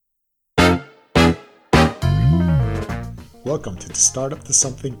Welcome to the Startup to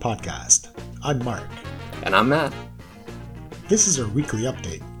Something podcast. I'm Mark. And I'm Matt. This is our weekly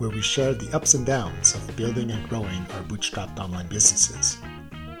update where we share the ups and downs of building and growing our bootstrapped online businesses.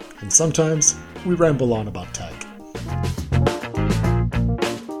 And sometimes we ramble on about tech.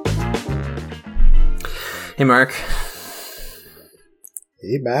 Hey, Mark.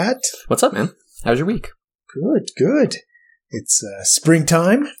 Hey, Matt. What's up, man? How's your week? Good. It's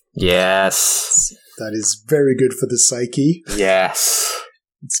springtime. Yes. That is very good for the psyche. Yes.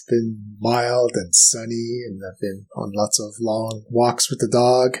 It's been mild and sunny, and I've been on lots of long walks with the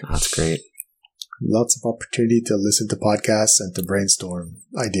dog. That's great. Lots of opportunity to listen to podcasts and to brainstorm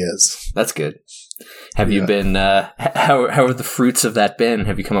ideas. That's good. Have you been, how have the fruits of that been?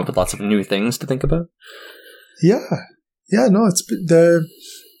 Have you come up with lots of new things to think about? Yeah, no, it's been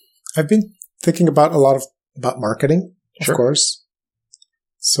I've been thinking about about marketing, of course.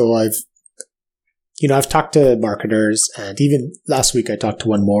 So I've talked to marketers, and even last week I talked to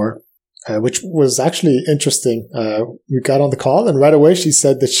one more, which was actually interesting. We got on the call, and right away she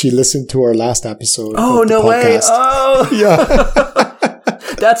said that she listened to our last episode. Oh, no way. Oh, yeah.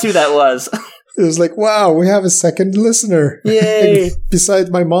 That's who that was. It was like, wow, we have a second listener. Yay.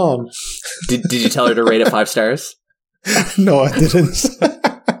 Besides my mom. Did you tell her to rate it 5 stars? No, I didn't.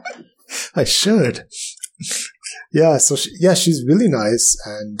 I should. Yeah, so she's really nice,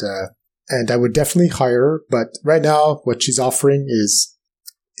 and I would definitely hire her. But right now, what she's offering is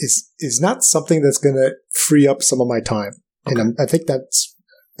not something that's going to free up some of my time. Okay. And I think that's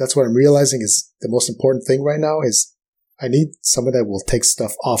what I'm realizing is the most important thing right now is I need someone that will take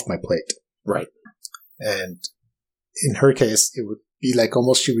stuff off my plate. Right. And in her case, it would be like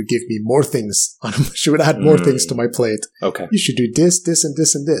almost she would give me more things. She would add more things to my plate. Okay. You should do this, this, and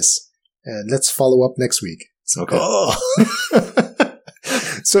this, and this. And let's follow up next week. So, okay. Oh.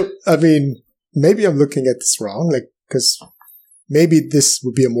 So, I mean, maybe I'm looking at this wrong, because maybe this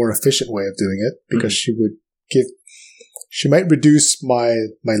would be a more efficient way of doing it, because she might reduce my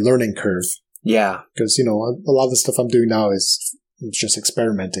learning curve. Yeah. Because, a lot of the stuff I'm doing now is just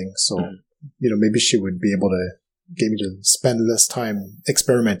experimenting. So, maybe she would be able to get me to spend less time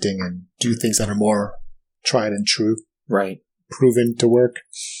experimenting and do things that are more tried and true. Right. Proven to work.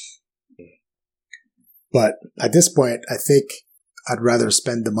 But at this point, I think I'd rather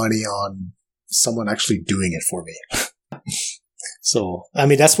spend the money on someone actually doing it for me. So, I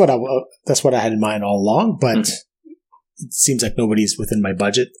mean, that's what I had in mind all along, but it seems like nobody's within my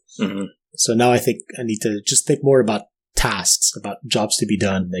budget. Mm-hmm. So now I think I need to just think more about tasks, about jobs to be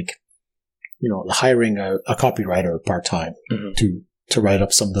done, like, hiring a copywriter part-time to write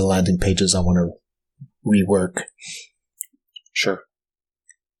up some of the landing pages I want to rework. Sure.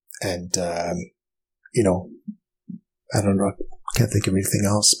 And, I don't know. Can't think of anything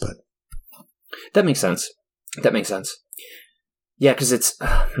else, but that makes sense. Yeah, because it's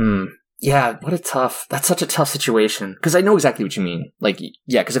that's such a tough situation. Because I know exactly what you mean.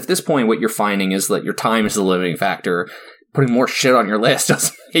 Because at this point, what you're finding is that your time is the limiting factor. Putting more shit on your list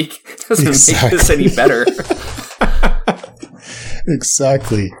doesn't make this any better.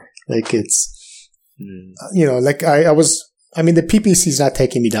 Exactly. It's the PPC is not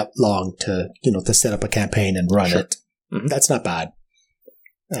taking me that long to set up a campaign and run it. Mm-hmm. That's not bad.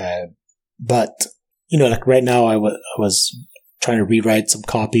 But, right now I was trying to rewrite some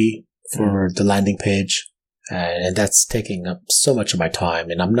copy for the landing page, and that's taking up so much of my time,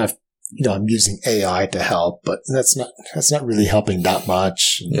 and I'm not, I'm using AI to help, but that's not really helping that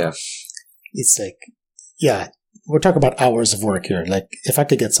much. Yeah. It's we're talking about hours of work here. If I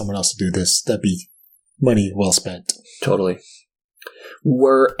could get someone else to do this, that'd be money well spent. Totally.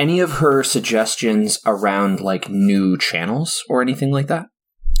 Were any of her suggestions around new channels or anything like that?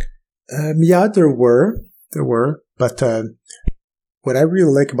 Yeah, there were. But what I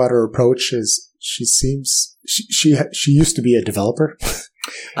really like about her approach is she used to be a developer.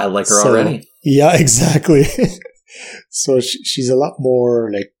 I like her already. Yeah, exactly. So she's a lot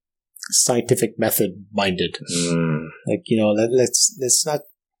more scientific method minded. Let's not.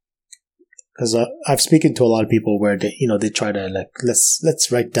 Because I've spoken to a lot of people where they try to let's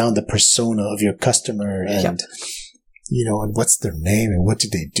write down the persona of your customer and and what's their name and what do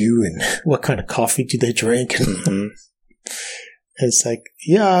they do and what kind of coffee do they drink. Mm-hmm. It's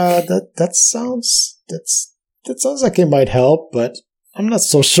that sounds like it might help, but I'm not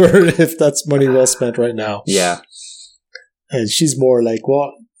so sure if that's money well spent right now. Yeah, and she's more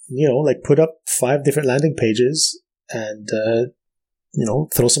put up 5 different landing pages and.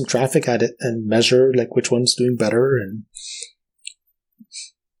 Throw some traffic at it and measure which one's doing better. And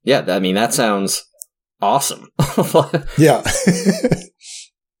yeah, that sounds awesome. Yeah.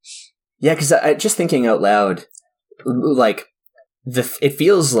 Yeah, because just thinking out loud, like it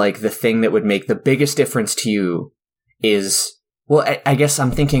feels like the thing that would make the biggest difference to you is, well, I guess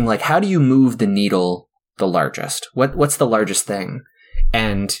I'm thinking like, how do you move the needle the largest? What's the largest thing?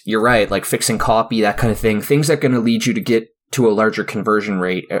 And you're right, like fixing copy, that kind of thing, things that are going to lead you to get to a larger conversion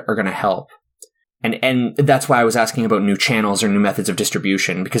rate are going to help. And that's why I was asking about new channels or new methods of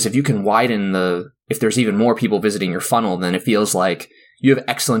distribution, because if you can widen if there's even more people visiting your funnel, then it feels like you have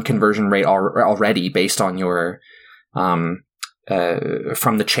excellent conversion rate already based on your, from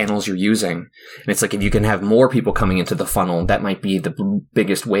the channels you're using. And it's like, if you can have more people coming into the funnel, that might be the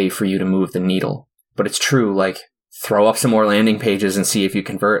biggest way for you to move the needle. But it's true, like, throw up some more landing pages and see if you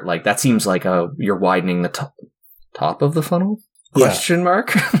convert. Like, that seems like you're widening the top of the funnel? Question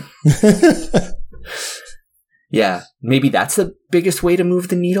mark? Yeah, maybe that's the biggest way to move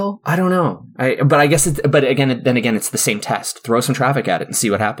the needle. I don't know. But I guess then again, it's the same test. Throw some traffic at it and see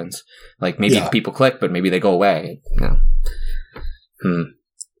what happens. Like, maybe people click, but maybe they go away. Yeah.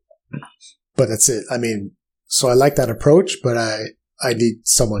 But that's it. I mean, so I like that approach, but I need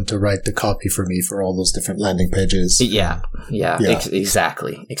someone to write the copy for me for all those different landing pages. Yeah.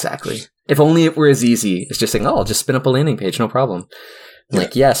 Exactly. If only it were as easy as just saying, oh, I'll just spin up a landing page, no problem.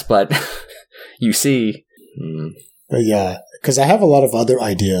 Like, yes, but you see. But yeah, because I have a lot of other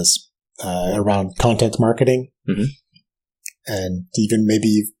ideas around content marketing, and even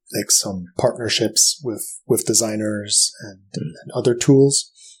maybe like some partnerships with designers and other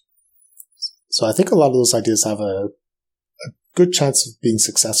tools. So I think a lot of those ideas have a good chance of being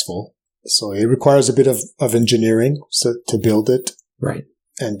successful. So it requires a bit of engineering to build it. Right.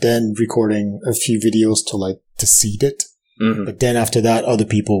 And then recording a few videos to seed it. Mm-hmm. But then after that, other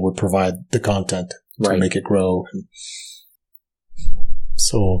people would provide the content to make it grow.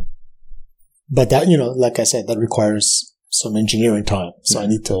 So, but that, like I said, that requires some engineering time. So I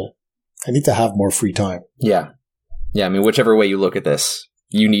need to have more free time. Yeah. Yeah. I mean, whichever way you look at this,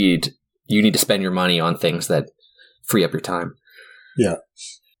 you need to spend your money on things that free up your time. Yeah.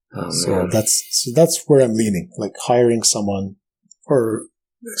 So that's where I'm leaning, like hiring someone or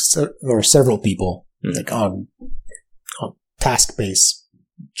several people, like on task-based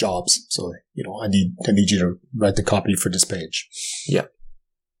jobs. So, I need you to write the copy for this page. Yeah.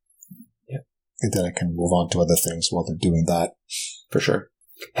 And then I can move on to other things while they're doing that. For sure.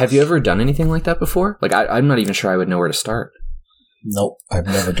 Have you ever done anything like that before? Like, I'm not even sure I would know where to start. Nope, I've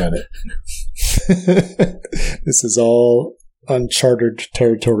never done it. This is all uncharted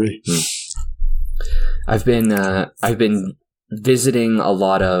territory. I've been visiting a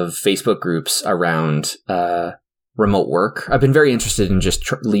lot of Facebook groups around remote work. I've been very interested in just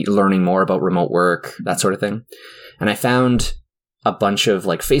learning more about remote work, that sort of thing. And I found a bunch of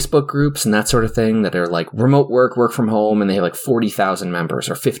like Facebook groups and that sort of thing that are like remote work from home, and they have like 40,000 members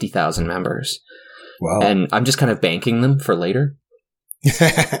or 50,000 members. Wow. And I'm just kind of banking them for later.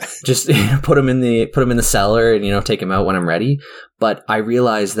 Just put them in the cellar and take them out when I'm ready. But I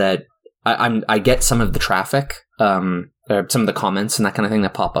realize that I get some of the traffic, some of the comments and that kind of thing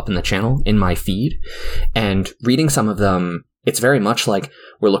that pop up in the channel in my feed, and reading some of them, it's very much like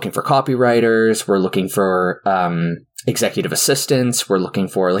we're looking for copywriters, we're looking for executive assistants, we're looking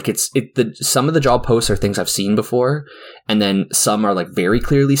for like some of the job posts are things I've seen before, and then some are like very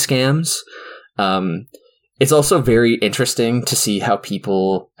clearly scams. It's also very interesting to see how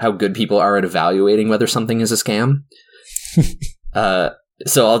good people are at evaluating whether something is a scam.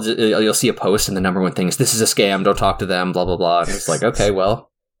 So you'll see a post and the number one thing is, this is a scam, don't talk to them, blah, blah, blah. And it's like, okay,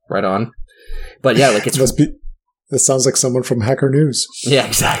 well, right on. But yeah, like that sounds like someone from Hacker News. Yeah,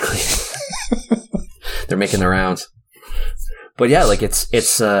 exactly. They're making their rounds. But yeah, like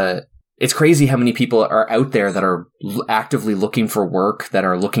it's crazy how many people are out there that are actively looking for work, that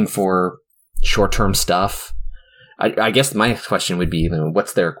are looking for short-term stuff. I guess my question would be,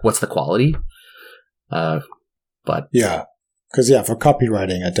 what's the quality? But yeah, because for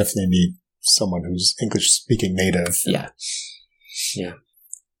copywriting, I definitely need someone who's English-speaking native. Yeah.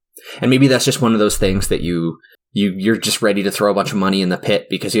 And maybe that's just one of those things that you're just ready to throw a bunch of money in the pit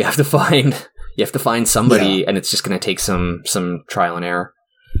because you have to find somebody, and it's just going to take some trial and error.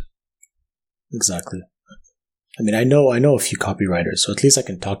 Exactly. I mean, I know a few copywriters, so at least I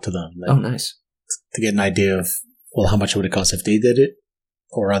can talk to them. Oh, nice. To get an idea of, how much would it cost if they did it?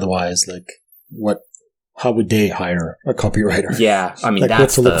 Or otherwise, how would they hire a copywriter? Yeah, I mean,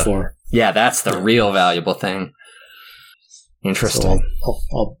 that's what to look for. Yeah, that's the real valuable thing. Interesting.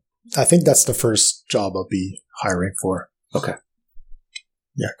 So I think that's the first job I'll be hiring for. Okay.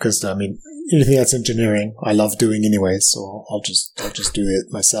 Yeah, because, I mean, anything that's engineering, I love doing anyway, so I'll just do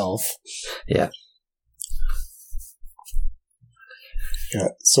it myself. Yeah. Yeah.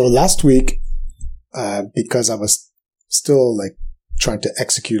 So last week, because I was still like trying to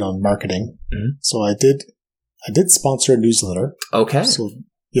execute on marketing. Mhm. So I did sponsor a newsletter. Okay. So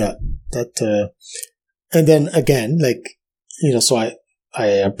yeah, and then again, like, so I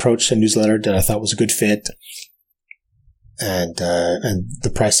approached a newsletter that I thought was a good fit, and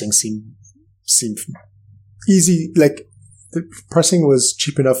the pricing seemed easy. Like the pricing was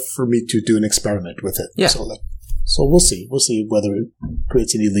cheap enough for me to do an experiment with it. Yeah. So we'll see whether it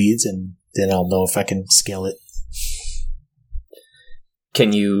creates any leads, and then I'll know if I can scale it.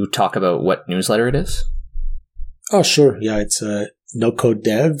 Can you talk about what newsletter it is? Oh, sure. Yeah, it's No Code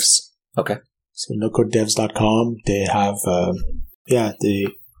Devs. Okay. So nocodevs.com. They have,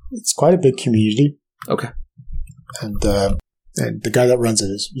 it's quite a big community. Okay. And the guy that runs it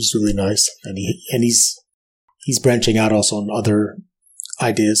is really nice. And he's branching out also on other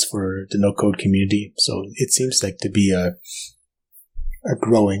ideas for the no code community. So it seems like to be a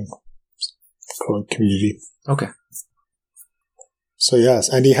growing community. Okay. So yes,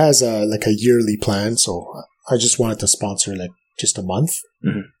 and he has a yearly plan. So I just wanted to sponsor like just a month,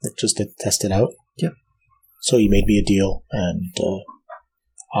 like just to test it out. Yep. So he made me a deal, and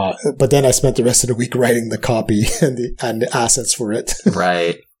but then I spent the rest of the week writing the copy and the assets for it.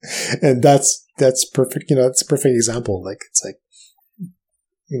 Right. And that's perfect. It's a perfect example. Like it's like,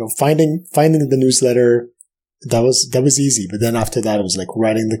 finding the newsletter, that was easy. But then after that, it was like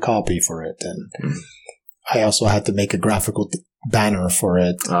writing the copy for it, and I also had to make a graphical banner for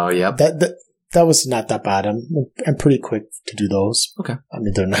it. Oh, yep. That was not that bad. I'm pretty quick to do those. Okay. I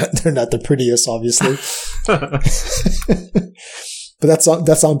mean, they're not the prettiest, obviously, but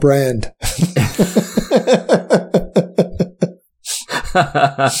that's on brand.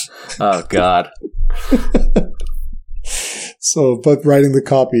 Oh God. So, but writing the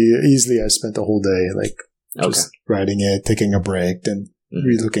copy, easily I spent the whole day, like just writing it, taking a break, then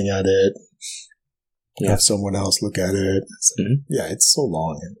re-looking at it. Yeah. Have someone else look at it. Yeah, it's so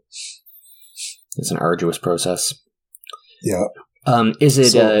long. It's an arduous process. Yeah. Is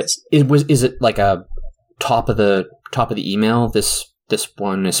it like a top of the email? This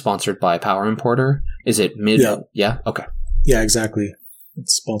one is sponsored by Power Importer. Is it mid? Yeah. Okay. Yeah, exactly.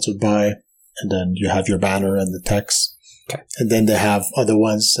 It's sponsored by, and then you have your banner and the text. Okay. And then they have other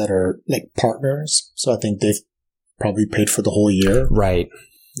ones that are like partners. So I think they've probably paid for the whole year. Right.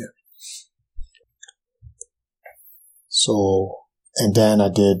 Yeah. So, and then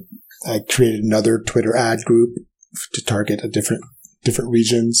I created another Twitter ad group to target different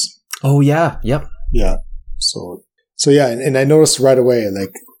regions. Oh yeah. Yep. Yeah. So yeah, and I noticed right away,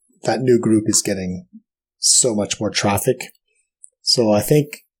 like that new group is getting so much more traffic. So I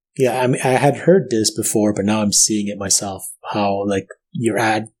think, I mean, I had heard this before, but now I'm seeing it myself, how like your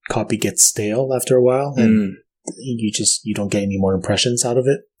ad copy gets stale after a while, and you don't get any more impressions out of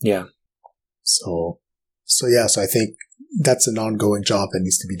it. Yeah. So I think that's an ongoing job that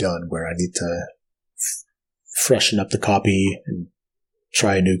needs to be done, where I need to freshen up the copy and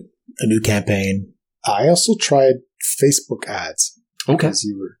try a new campaign. I also tried Facebook ads. Okay. Because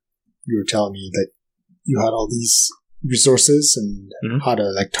you were telling me that you had all these resources and how to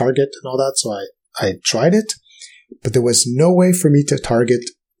like target and all that. So I tried it, but there was no way for me to target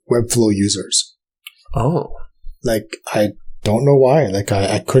Webflow users. Oh. Like, I don't know why. Like,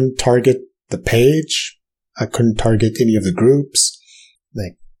 I couldn't target the page. I couldn't target any of the groups.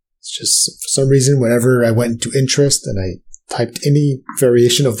 Like, it's just for some reason, whenever I went into interest and I typed any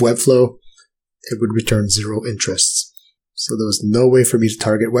variation of Webflow, it would return 0 interests. So there was no way for me to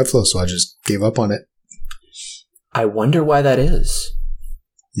target Webflow, so I just gave up on it. I wonder why that is.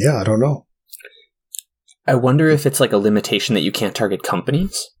 Yeah, I don't know. I wonder if it's like a limitation that you can't target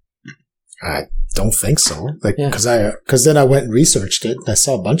companies. I don't think so. Like, because then I went and researched it. And I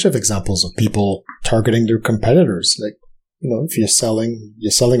saw a bunch of examples of people targeting their competitors. Like, if you're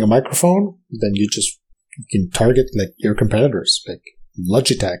selling a microphone, then you can target like your competitors, like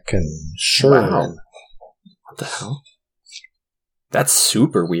Logitech and Shure. Wow. What the hell? That's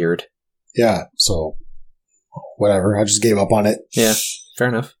super weird. Yeah. So whatever. I just gave up on it. Yeah. Fair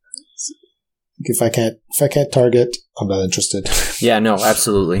enough. If I can't target, I'm not interested. Yeah, no,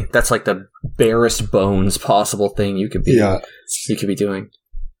 absolutely. That's like the barest bones possible thing you could be doing.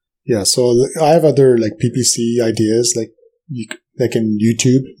 Yeah, so I have other like PPC ideas, like in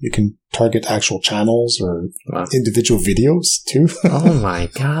YouTube, you can target actual channels or individual videos too. Oh my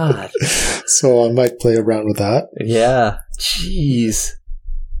God. So I might play around with that. Yeah. Jeez.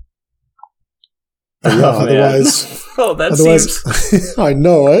 Yeah, otherwise, seems. I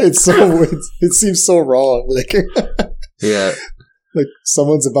know it seems so wrong. Like, yeah, like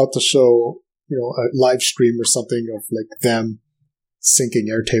someone's about to show, a live stream or something of like them syncing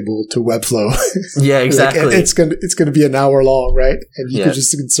Airtable to Webflow. Yeah, exactly. Like, it's gonna be an hour long, right? And you could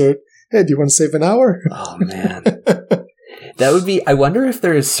just insert, hey, do you want to save an hour? Oh man. That would be, I wonder if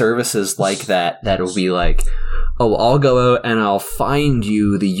there is services like that'll be like, oh, I'll go out and I'll find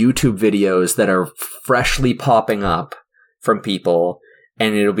you the YouTube videos that are freshly popping up from people,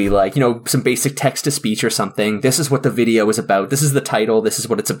 and it'll be like, some basic text to speech or something. This is what the video is about. This is the title. This is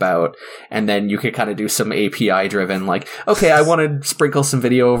what it's about. And then you can kind of do some API driven, like, okay, I want to sprinkle some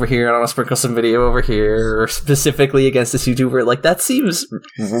video over here, and I want to sprinkle some video over here, or specifically against this YouTuber. Like, that seems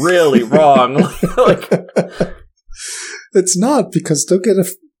really wrong. Like, it's not, because they'll get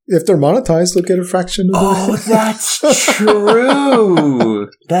if they're monetized, they'll get a fraction of Oh, that's true.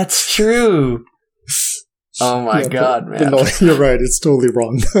 That's true. Oh my God, man. No, you're right. It's totally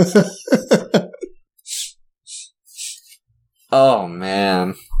wrong. Oh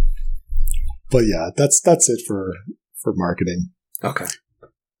man. But yeah, that's it for marketing. Okay.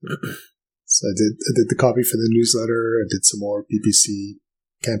 So I did the copy for the newsletter. I did some more PPC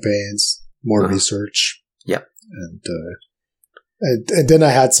campaigns, more research. Yep. And then I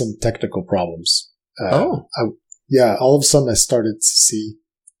had some technical problems. All of a sudden I started to see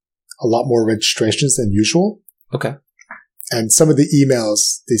a lot more registrations than usual. Okay. And some of the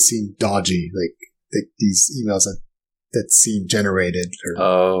emails, they seem dodgy, like these emails that seem generated.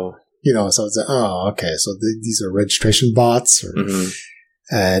 So it's like, okay, so these are registration bots.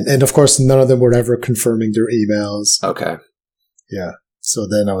 And of course, none of them were ever confirming their emails. Okay. Yeah. So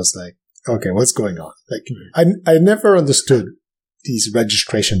then I was like, okay, what's going on? Like, I never understood these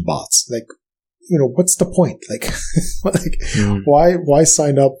registration bots. Like, what's the point? Like, why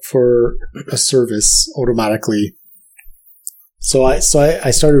sign up for a service automatically? So I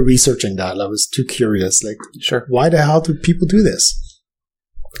started researching that. I was too curious. Like, sure, why the hell do people do this?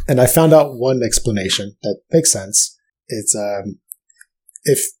 And I found out one explanation that makes sense. It's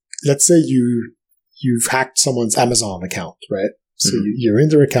if let's say you've hacked someone's Amazon account, right? So you're in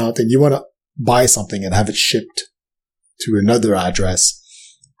their account and you want to buy something and have it shipped to another address,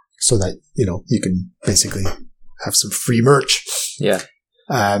 so that, you can basically have some free merch. Yeah.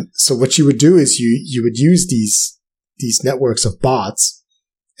 So what you would do is you would use these networks of bots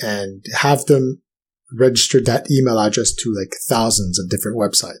and have them register that email address to like thousands of different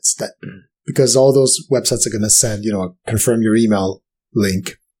websites because all those websites are going to send, a confirm your email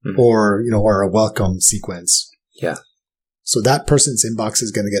link or a welcome sequence. Yeah. So that person's inbox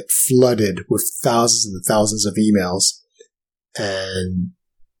is going to get flooded with thousands and thousands of emails, and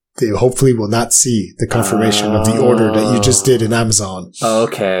they hopefully will not see the confirmation of the order that you just did in Amazon.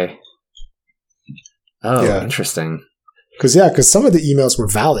 Okay. Oh, yeah. Interesting. Because some of the emails were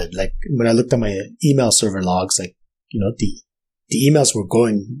valid. Like when I looked at my email server logs, like, the emails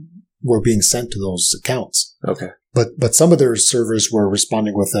were being sent to those accounts. Okay. But some of their servers were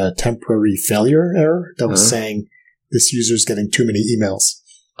responding with a temporary failure error that was saying this user's getting too many emails.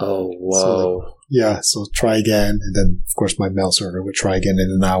 Oh, whoa. So try again. And then, of course, my mail server would try again in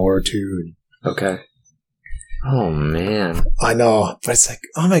an hour or two. Okay. Oh, man. I know. But it's like,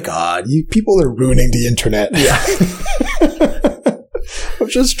 oh my God, you people are ruining the internet. Yeah. I'm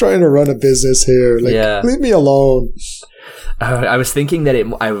just trying to run a business here. Like, leave me alone. I was thinking that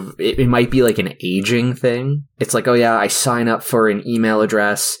it might be like an aging thing. It's like, oh yeah, I sign up for an email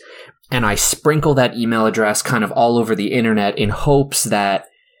address and I sprinkle that email address kind of all over the internet in hopes that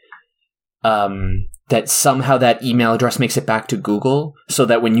that somehow that email address makes it back to Google, so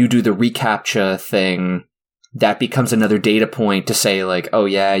that when you do the reCAPTCHA thing, that becomes another data point to say like, oh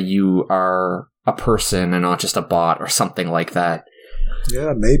yeah, you are a person and not just a bot or something like that.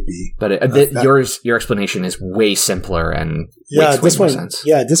 Yeah, maybe. But your explanation is way simpler and makes way more sense.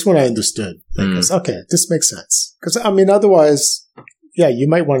 Yeah, this one I understood. Like, okay, this makes sense. Because, otherwise, you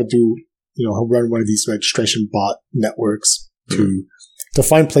might want to do, run one of these registration bot networks to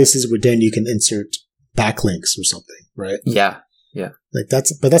find places where then you can insert backlinks or something, right? Yeah, yeah. Like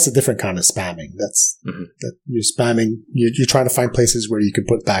that's a different kind of spamming. That you're spamming. You're trying to find places where you can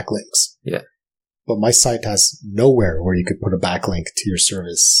put backlinks. Yeah. But my site has nowhere where you could put a backlink to your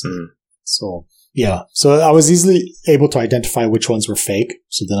service. So, yeah. So I was easily able to identify which ones were fake.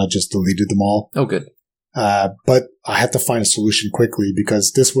 So then I just deleted them all. Oh, good. But I had to find a solution quickly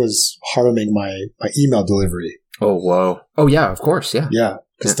because this was harming my email delivery. Oh, whoa. Oh, yeah, of course. Yeah. Yeah.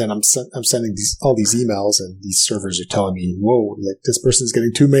 Because then I'm sending all these emails and these servers are telling me, whoa, like this person's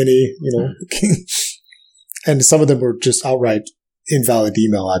getting too many, and some of them were just outright invalid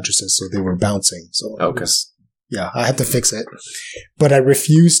email addresses, so they were bouncing. So I had to fix it. But I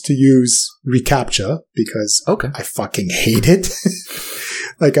refused to use reCAPTCHA because I fucking hate it.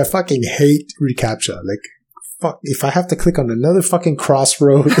 Like I fucking hate reCAPTCHA. Like fuck, if I have to click on another fucking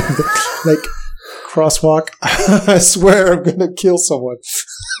crossroad, like crosswalk, I swear I'm gonna kill someone.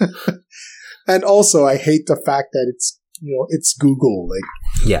 And also, I hate the fact that it's, it's Google.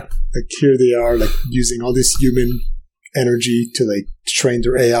 Like here they are, like using all this human energy to like train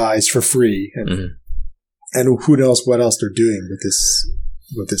their AIs for free, and who knows what else they're doing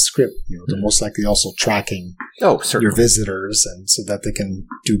with this script. They're most likely also tracking your visitors, and so that they can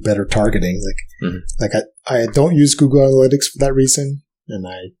do better targeting. Like I don't use Google Analytics for that reason, and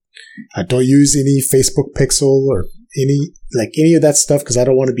I don't use any Facebook Pixel or any of that stuff because I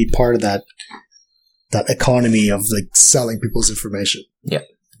don't want to be part of that economy of like selling people's information. Yeah,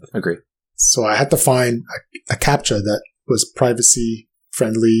 agree. So I had to find a CAPTCHA that was privacy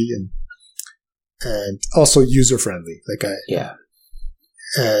friendly and also user friendly.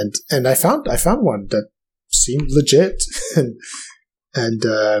 And I found one that seemed legit, and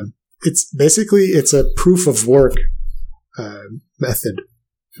it's a proof of work method.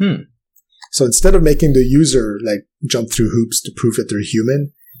 So instead of making the user like jump through hoops to prove that they're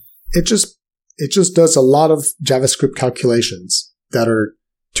human, it just does a lot of JavaScript calculations that are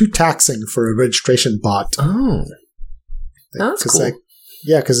too taxing for a registration bot. Oh, that's cool.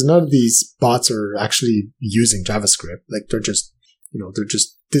 Because none of these bots are actually using JavaScript. Like they're just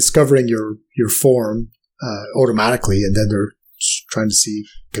discovering your form automatically, and then they're trying to see,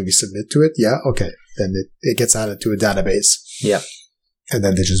 can we submit to it? Yeah, okay. Then it gets added to a database. Yeah, and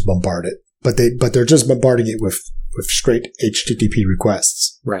then they just bombard it. But they're just bombarding it with straight HTTP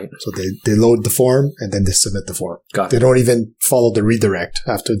requests. Right. So they load the form and then they submit the form. Got it. They don't even follow the redirect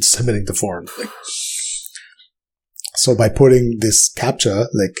after submitting the form. So by putting this CAPTCHA,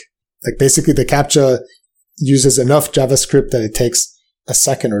 like basically the CAPTCHA uses enough JavaScript that it takes a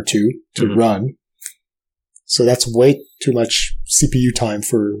second or two to run. So that's way too much CPU time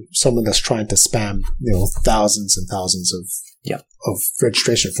for someone that's trying to spam, thousands and thousands of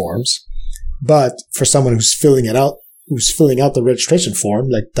registration forms. But for someone who's filling out the registration form,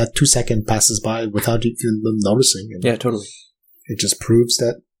 like that 2 second passes by without even them noticing. And yeah, totally. It just proves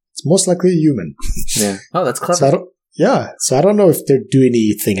that it's most likely a human. Yeah. Oh, that's clever. So I don't know if they're doing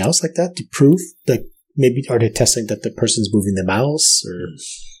anything else like that to prove, like maybe are they testing that the person's moving the mouse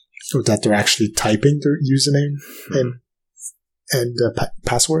or that they're actually typing their username and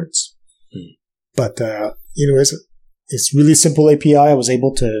passwords. But, it's really simple API. I was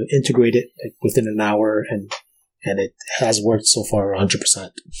able to integrate it within an hour, and it has worked so far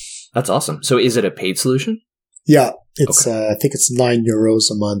 100%. That's awesome. So is it a paid solution? Yeah, it's I think it's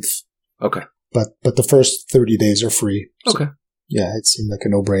 €9 a month. Okay. But the first 30 days are free. So, okay. Yeah, it seemed like a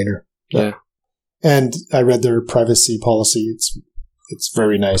no-brainer. Yeah. And I read their privacy policy. It's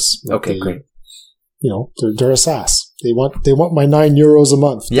very nice. Okay, great. They're a SaaS. They want my €9 a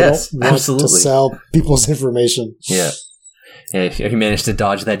month. Yes, they don't want absolutely. to sell people's information. Yeah. Yeah, he managed to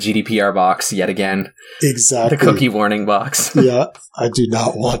dodge that GDPR box yet again. Exactly. The cookie warning box. Yeah, I do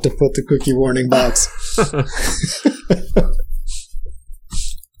not want to put the cookie warning box.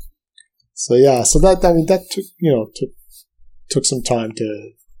 So that took some time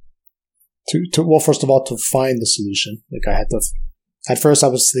to first of all to find the solution. Like I had to. At first, I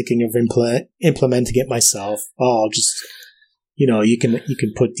was thinking of implementing it myself. Oh, I'll just, you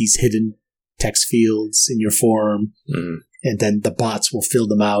can put these hidden text fields in your form, and then the bots will fill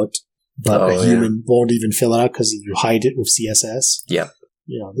them out, but a human won't even fill it out because you hide it with CSS. Yeah.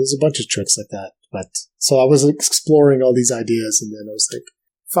 There's a bunch of tricks like that. But so I was exploring all these ideas, and then I was like,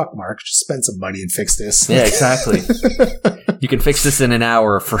 "Fuck, Mark, just spend some money and fix this." Yeah, exactly. You can fix this in an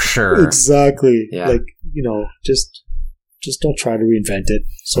hour for sure. Exactly. Yeah. Just don't try to reinvent it.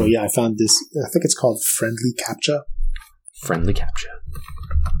 So yeah, I found this. I think it's called Friendly CAPTCHA. Friendly CAPTCHA.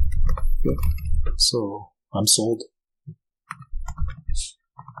 Yep. So I'm sold.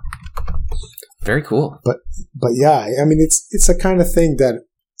 Very cool. But yeah, I mean it's a kind of thing that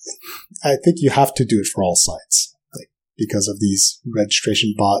I think you have to do it for all sites, like because of these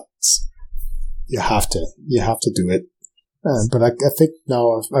registration bots. You have to do it. But I think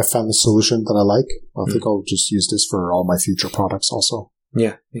now I've found the solution that I like. I think I'll just use this for all my future products also.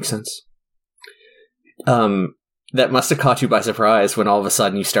 Yeah, makes sense. That must have caught you by surprise when all of a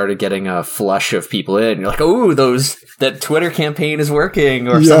sudden you started getting a flush of people in. You're like, oh, that Twitter campaign is working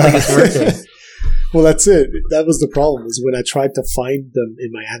or something is working. Well, that's it. That was the problem, is when I tried to find them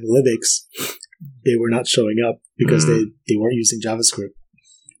in my analytics, they were not showing up because they weren't using JavaScript.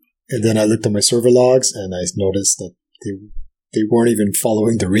 And then I looked at my server logs and I noticed that they weren't even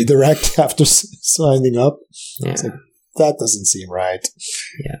following the redirect after signing up. Yeah. It's like, that doesn't seem right.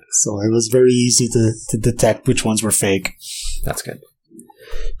 Yeah. So it was very easy to detect which ones were fake. That's good.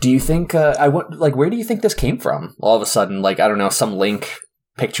 Do you think, where do you think this came from? All of a sudden, like, I don't know, some link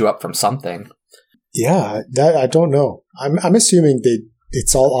picked you up from something. Yeah, that I don't know. I'm assuming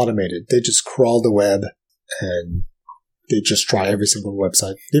it's all automated. They just crawl the web and they just try every single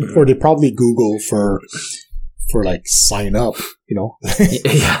website. Or they probably Google for like sign up, you know?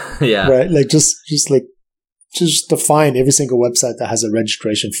 Yeah. Right? Like just to find every single website that has a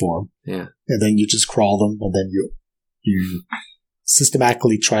registration form. Yeah. And then you just crawl them and then you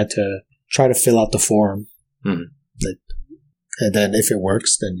systematically try to fill out the form. Mm-hmm. Like, and then if it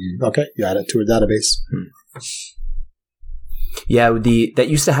works, then you add it to a database. Yeah, that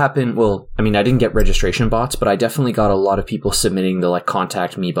used to happen. Well, I mean, I didn't get registration bots, but I definitely got a lot of people submitting the like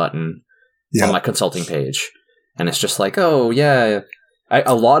contact me button on my consulting page. And it's just like, oh yeah,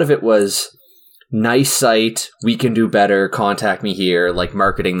 a lot of it was nice site, we can do better, contact me here, like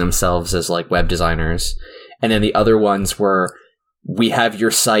marketing themselves as like web designers. And then the other ones were, we have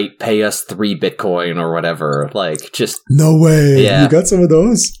your site, pay us 3 Bitcoin or whatever. Like, just no way. Yeah. You got some of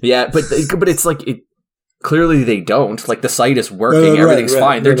those? Yeah, but it's like clearly they don't. Like, the site is working, everything's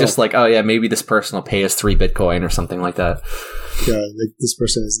fine. They're just like, oh yeah, maybe this person will pay us 3 Bitcoin or something like that. Yeah, like this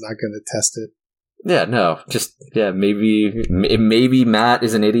person is not going to test it. Yeah, no, just maybe Matt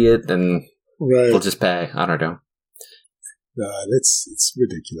is an idiot and we'll just pay. I don't know. It's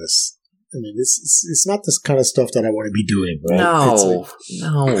ridiculous. I mean, it's not this kind of stuff that I want to be doing, right? No.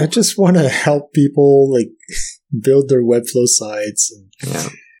 I just want to help people like build their Webflow sites. And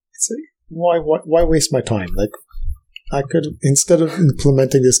it's like, why waste my time? Like, I could, instead of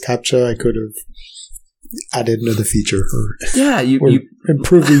implementing this CAPTCHA, I could have added another feature or you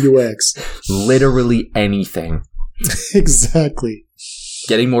improve the UX. Literally anything. Exactly.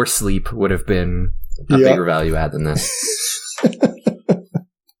 Getting more sleep would have been a bigger value add than this.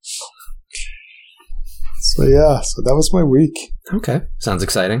 So that was my week. Okay. Sounds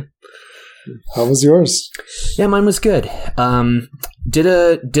exciting. How was yours? Yeah, mine was good. Did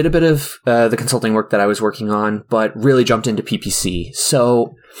a bit of the consulting work that I was working on, but really jumped into PPC.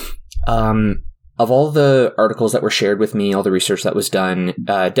 So, of all the articles that were shared with me, all the research that was done,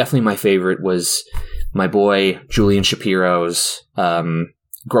 definitely my favorite was my boy Julian Shapiro's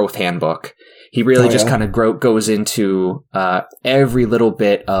growth handbook. He really just kind of goes into every little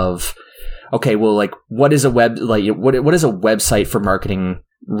bit of, okay, well, like, what is a website for marketing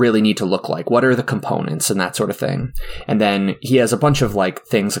really need to look like? What are the components and that sort of thing? And then he has a bunch of like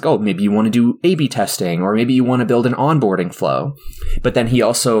things like, oh, maybe you want to do A/B testing, or maybe you want to build an onboarding flow. But then he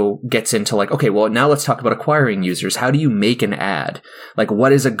also gets into like, okay, well, now let's talk about acquiring users. How do you make an ad? Like,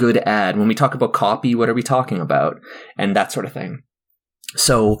 what is a good ad? When we talk about copy, what are we talking about? And that sort of thing.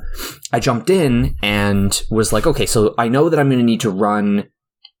 So I jumped in and was like, okay, so I know that I'm going to need to run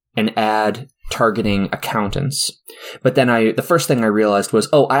an ad targeting accountants. But then the first thing I realized was,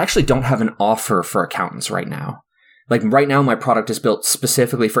 I actually don't have an offer for accountants right now. Like, right now my product is built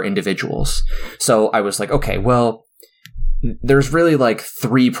specifically for individuals. So I was like, okay, well, there's really like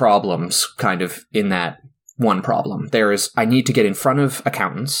 3 problems kind of in that one problem. There is, I need to get in front of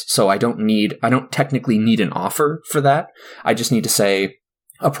accountants. So I don't technically need an offer for that. I just need to say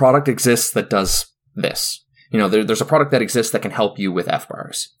a product exists that does this. You know, there's a product that exists that can help you with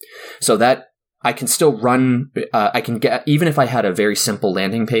FBARs. So that I can still run, I can get, even if I had a very simple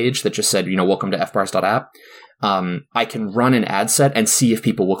landing page that just said, you know, welcome to fbars.app, I can run an ad set and see if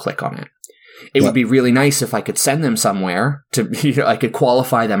people will click on it. It would be really nice if I could send them somewhere to, I could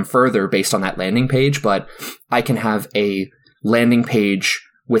qualify them further based on that landing page, but I can have a landing page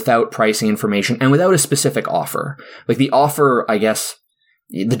without pricing information and without a specific offer. Like, the offer, I guess,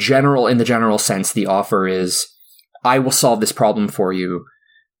 in the general sense, the offer is, I will solve this problem for you,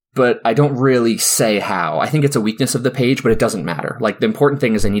 but I don't really say how. I think it's a weakness of the page, but it doesn't matter. Like, the important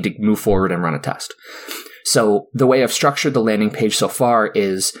thing is I need to move forward and run a test. So the way I've structured the landing page so far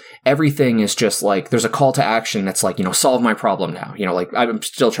is everything is just like, there's a call to action that's like, you know, solve my problem now. You know, like, I'm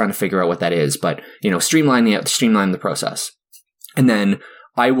still trying to figure out what that is, but, you know, streamline the process. And then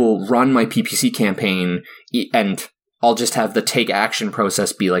I will run my PPC campaign and I'll just have the take action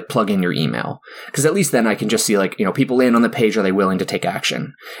process be like, plug in your email. Because at least then I can just see, like, you know, people land on the page, are they willing to take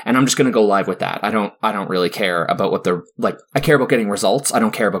action? And I'm just going to go live with that. I don't really care about what they're like. I care about getting results. I don't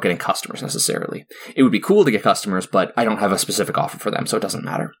care about getting customers necessarily. It would be cool to get customers, but I don't have a specific offer for them, so it doesn't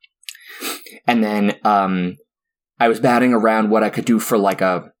matter. And then I was batting around what I could do for like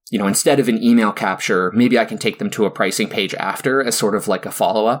a, you know, instead of an email capture, maybe I can take them to a pricing page after as sort of like a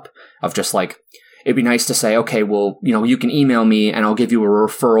follow-up of just like, it'd be nice to say, okay, well, you know, you can email me and I'll give you a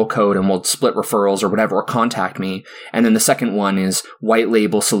referral code and we'll split referrals or whatever, or contact me. And then the second one is white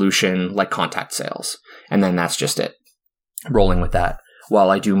label solution, like contact sales. And then that's just it. Rolling with that. while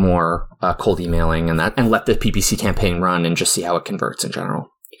I do more cold emailing and let the PPC campaign run and just see how it converts in general.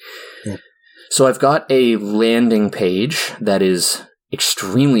 Yeah. So I've got a landing page that is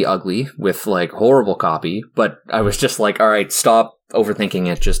extremely ugly with like horrible copy, but I was just like, all right, stop overthinking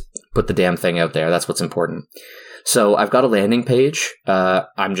it. Just put the damn thing out there. That's what's important. So I've got a landing page.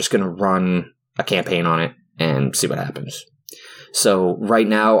 I'm just going to run a campaign on it and see what happens. So right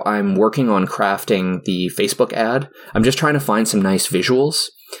now I'm working on crafting the Facebook ad. I'm just trying to find some nice visuals.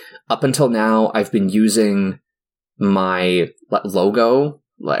 Up until now, I've been using my logo.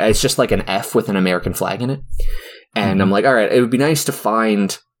 It's just like an F with an American flag in it. And I'm like, all right, it would be nice to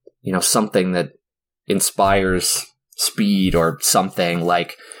find, something that inspires speed or something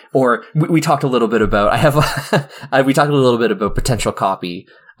like, or we talked a little bit about, we talked a little bit about potential copy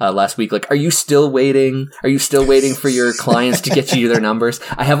last week. Like, are you still waiting for your clients to get you their numbers?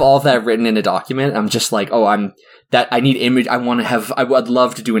 I have all of that written in a document. I'm just like, I need image. I would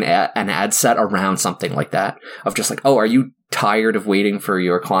love to do an ad set around something like that of just like, are you tired of waiting for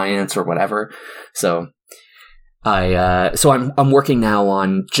your clients or whatever? So I'm working now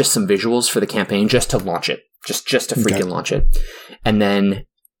on just some visuals for the campaign just to launch it, just to freaking launch it. And then,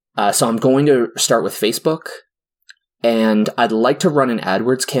 so I'm going to start with Facebook. And I'd like to run an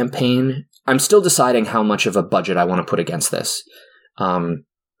AdWords campaign. I'm still deciding how much of a budget I want to put against this.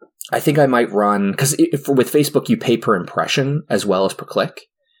 I think I might run, because with Facebook, you pay per impression as well as per click,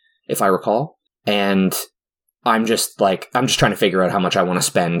 if I recall. And I'm just trying to figure out how much I want to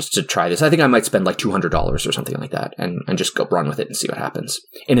spend to try this. I think I might spend like $200 or something like that and just go run with it and see what happens,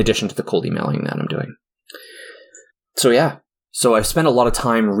 in addition to the cold emailing that I'm doing. So yeah. So I've spent a lot of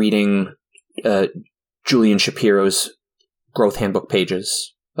time reading Julian Shapiro's growth handbook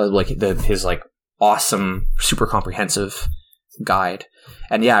pages, his awesome, super comprehensive guide.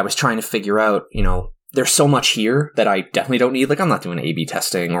 And yeah, I was trying to figure out, there's so much here that I definitely don't need. Like, I'm not doing A/B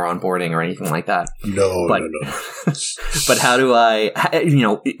testing or onboarding or anything like that. No. But how do I,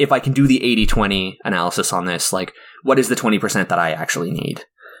 if I can do the 80-20 analysis on this, like, what is the 20% that I actually need?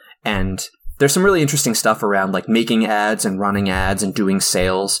 And there's some really interesting stuff around like making ads and running ads and doing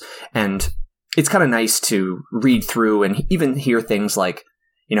sales. And it's kind of nice to read through and even hear things like,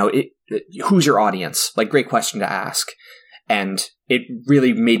 who's your audience? Like, great question to ask. And it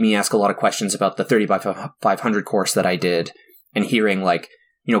really made me ask a lot of questions about the 30 by 500 course that I did, and hearing like,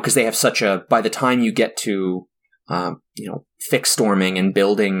 because they have such by the time you get to, fix storming and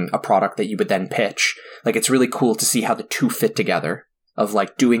building a product that you would then pitch, like, it's really cool to see how the two fit together, of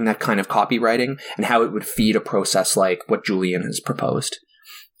like doing that kind of copywriting and how it would feed a process like what Julian has proposed.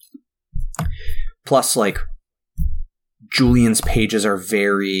 Plus, like, Julian's pages are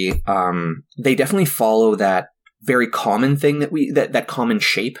very, they definitely follow that very common thing that common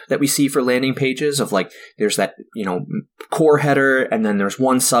shape that we see for landing pages of like, there's that, core header, and then there's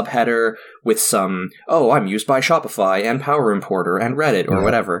one subheader with some, I'm used by Shopify and Power Importer and Reddit or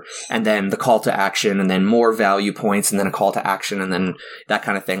whatever. And then the call to action, and then more value points, and then a call to action, and then that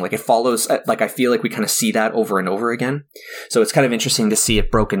kind of thing. Like, it follows, like, I feel like we kind of see that over and over again. So it's kind of interesting to see it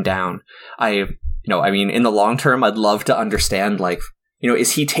broken down. in the long term, I'd love to understand, like,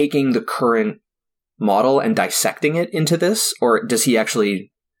 is he taking the current model and dissecting it into this, or does he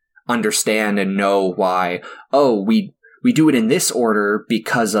actually understand and know why, we do it in this order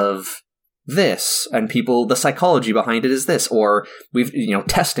because of this, and the psychology behind it is this, or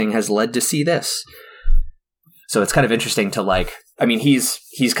testing has led to see this. So it's kind of interesting to like,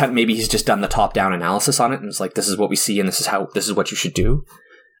 he's kind of, maybe he's just done the top down analysis on it and it's like, this is what we see and this is what you should do.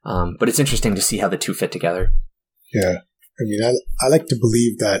 But it's interesting to see how the two fit together. Yeah. I like to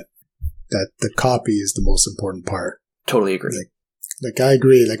believe that the copy is the most important part. Totally agree. Like I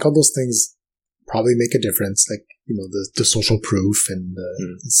agree. Like, all those things probably make a difference. Like, the social proof and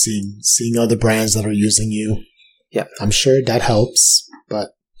seeing other brands that are using you. Yeah. I'm sure that helps. But,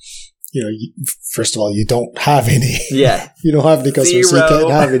 first of all, you don't have any. Yeah. You don't have any customers, so you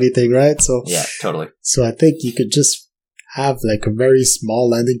can't have anything, right? So yeah, totally. So I think you could just have like a very small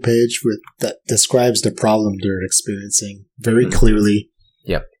landing page that describes the problem they're experiencing very clearly.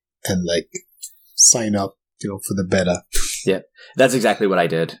 Yep. And like sign up, for the beta. Yeah. That's exactly what I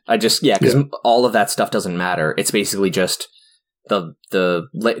did. Because all of that stuff doesn't matter. It's basically just the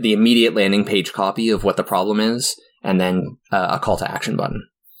immediate landing page copy of what the problem is, and then a call to action button.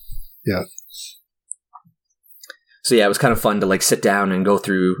 Yeah. So yeah, it was kind of fun to like sit down and go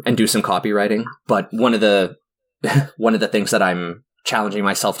through and do some copywriting. But one of the things that I'm challenging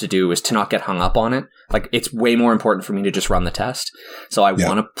myself to do is to not get hung up on it. Like, it's way more important for me to just run the test. So I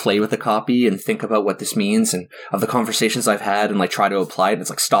want to play with the copy and think about what this means and of the conversations I've had and like try to apply it. And it's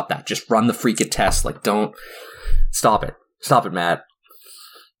like, stop that. Just run the freaking test. Like, don't stop it. Stop it, Matt.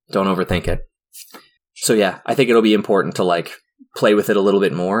 Don't overthink it. So yeah, I think it'll be important to like play with it a little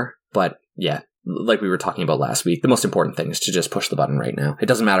bit more. But yeah, like we were talking about last week, the most important thing is to just push the button right now. It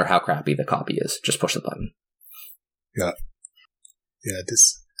doesn't matter how crappy the copy is. Just push the button. Yeah. Yeah,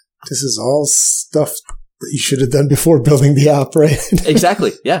 this is all stuff that you should have done before building the app, right?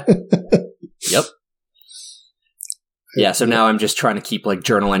 Exactly. Yeah. Yep. Yeah, so now I'm just trying to keep like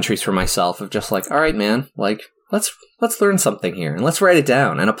journal entries for myself of just like, all right, man, like let's learn something here and let's write it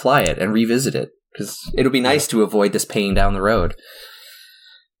down and apply it and revisit it, because it'll be nice to avoid this pain down the road.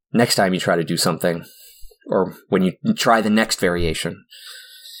 Next time you try to do something, or when you try the next variation.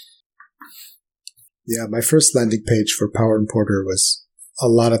 Yeah, my first landing page for Power Importer was a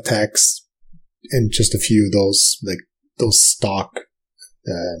lot of text and just a few of those stock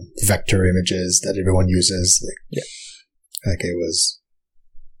vector images that everyone uses. Like it was,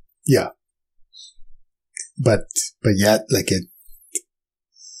 yeah. But yet, like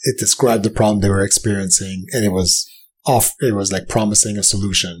it described the problem they were experiencing, and it was like promising a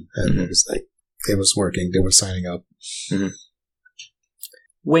solution, and it was like, it was working. They were signing up. Mm-hmm.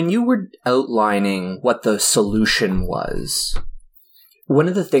 When you were outlining what the solution was, one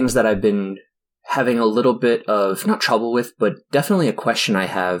of the things that I've been having a little bit of, not trouble with, but definitely a question I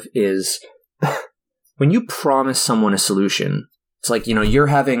have is, when you promise someone a solution, it's like, you're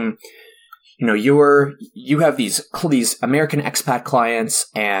having, you have these American expat clients,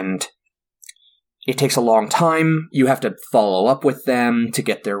 and it takes a long time. You have to follow up with them to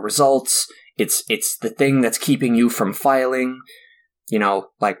get their results. It's the thing that's keeping you from filing.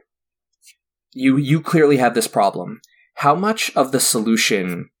 Like, you clearly have this problem. How much of the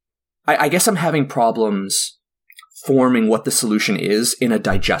solution, I guess I'm having problems forming what the solution is in a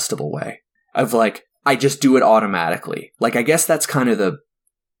digestible way. Of like, I just do it automatically. Like, I guess that's kind of the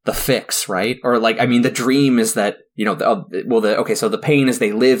fix, right? Or like, I mean, the dream is that, so the pain is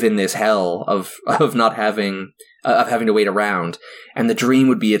they live in this hell of not having, of having to wait around. And the dream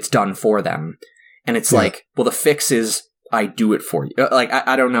would be it's done for them. And it's like, well, the fix is I do it for you. Like,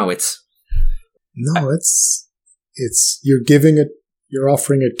 I don't know. It's you're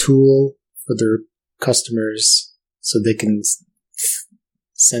offering a tool for their customers so they can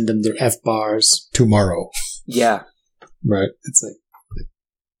send them their F-bars tomorrow. Yeah. Right. It's like,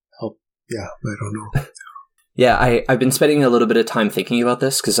 help. Yeah, I don't know. Yeah, I've been spending a little bit of time thinking about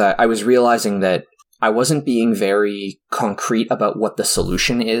this, because I was realizing that I wasn't being very concrete about what the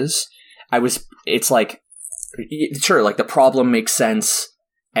solution is. It's like, sure, like the problem makes sense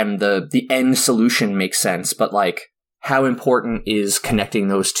and the end solution makes sense, but like, how important is connecting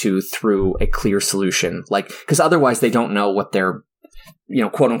those two through a clear solution? Like, because otherwise they don't know what they're,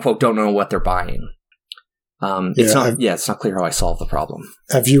 quote unquote, don't know what they're buying. It's not clear how I solve the problem.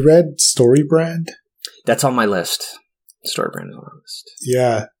 Have you read StoryBrand? That's on my list. StoryBrand is on my list.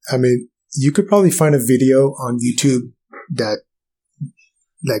 Yeah. I mean, you could probably find a video on YouTube that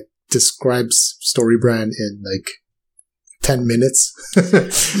like describes StoryBrand in like 10 minutes.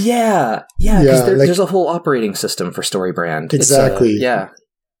 Yeah. Because there's a whole operating system for StoryBrand. Exactly. Yeah.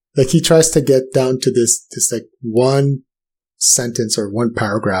 Like he tries to get down to this like one sentence or one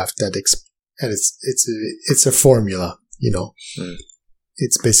paragraph and it's a formula,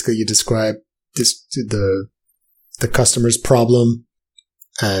 It's basically, you describe this to the customer's problem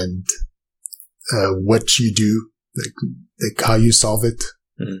and what you do, like how you solve it.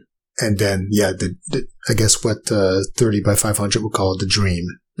 Mm. And then, I guess what 30 by 500 would call the dream.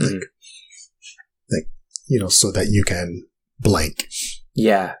 Mm. So that you can blank.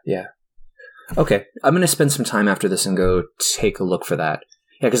 Yeah. Okay. I'm going to spend some time after this and go take a look for that.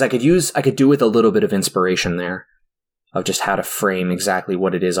 Yeah, because I could do with a little bit of inspiration there of just how to frame exactly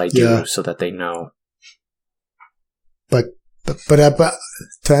what it is I do so that they know. But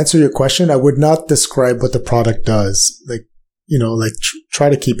to answer your question, I would not describe what the product does. Like, try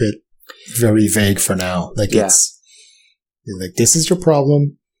to keep it very vague for now. Like it's like, this is your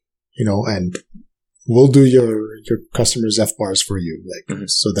problem, and we'll do your customers' F-bars for you, like,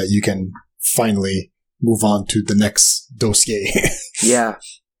 so that you can finally move on to the next dossier. Yeah.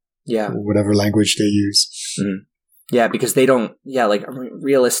 Whatever language they use. Mm-hmm. Yeah, because they don't,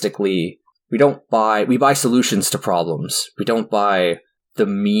 realistically, we buy solutions to problems. We don't buy the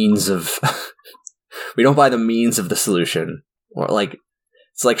means of, the solution. Or like,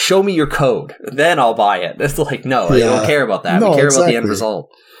 it's like, show me your code, then I'll buy it. It's like, no, I don't care about that. We care about the end result.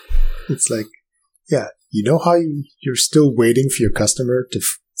 It's like, how you're still waiting for your customer to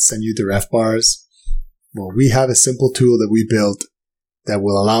send you their F-bars? Well, we have a simple tool that we built that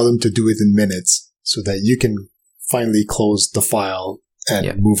will allow them to do it in minutes so that you can finally close the file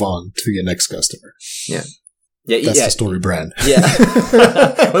and move on to your next customer. Yeah. That's the story brand. Yeah.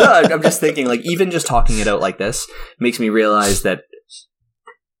 Well, no, I'm just thinking, like, even just talking it out like this makes me realize that,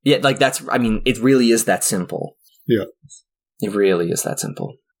 yeah, like it really is that simple. Yeah. It really is that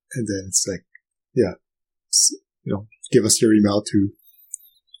simple. And then it's like, yeah, give us your email to,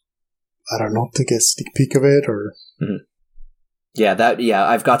 I don't know, to get a sneak peek of it or. Mm-hmm. Yeah,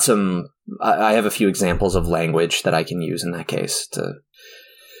 I've got I have a few examples of language that I can use in that case to.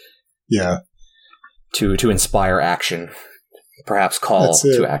 Yeah. To inspire action, perhaps call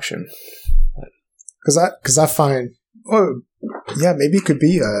to action. Because I find, maybe it could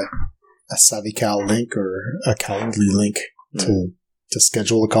be a SavvyCal link or a Calendly link to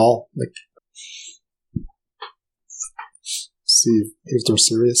schedule a call. Like, see if they're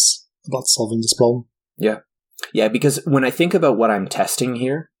serious about solving this problem. Yeah, because when I think about what I'm testing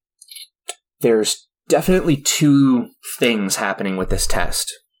here, there's definitely two things happening with this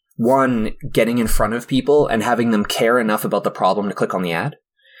test. One, getting in front of people and having them care enough about the problem to click on the ad.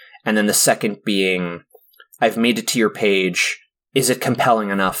 And then the second being, I've made it to your page. Is it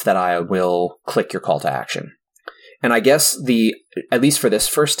compelling enough that I will click your call to action? And I guess at least for this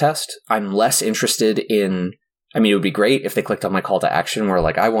first test, I'm less interested in, it would be great if they clicked on my call to action where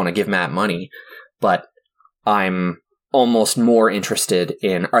like, I want to give Matt money, but I'm almost more interested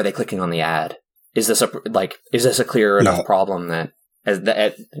in, are they clicking on the ad? Is this a clear enough problem that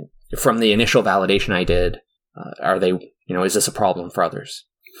from the initial validation I did, are they, is this a problem for others?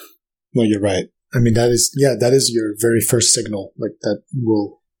 Well, you're right. That is your very first signal. Like that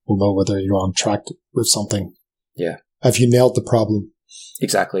will know whether you're on track with something. Yeah. Have you nailed the problem?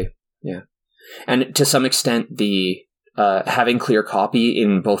 Exactly. Yeah. And to some extent, the having clear copy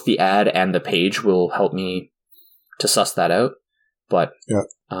in both the ad and the page will help me to suss that out. But yeah.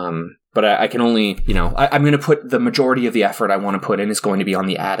 But I can only, I'm going to put the majority of the effort I want to put in is going to be on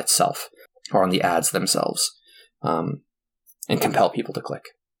the ad itself or on the ads themselves, and compel people to click.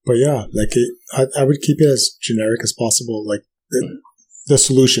 But yeah, like I would keep it as generic as possible. Like the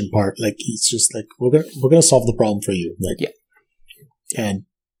solution part, like it's just like we're gonna solve the problem for you. Like, yeah, and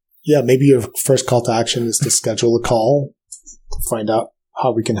yeah, maybe your first call to action is to schedule a call to find out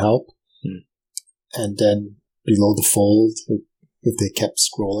how we can help, and then below the fold, if they kept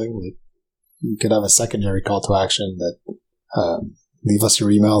scrolling, like, you could have a secondary call to action that leave us your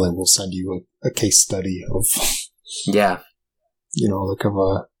email and we'll send you a case study of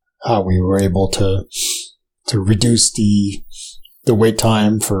how we were able to reduce the wait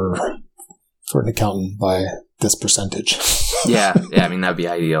time for an accountant by this percentage. Yeah, that'd be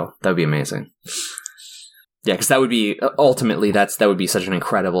ideal. That'd be amazing. Yeah, because that would be ultimately that would be such an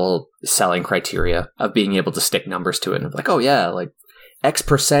incredible selling criteria of being able to stick numbers to it and like, oh yeah, like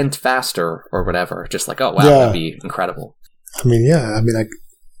X% faster or whatever. Just like, oh wow, that'd be incredible. I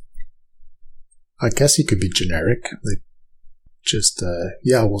guess you could be generic, like just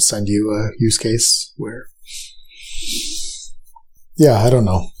we'll send you a use case where. Yeah, I don't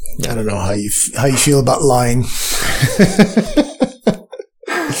know. Yeah. I don't know how you feel about lying.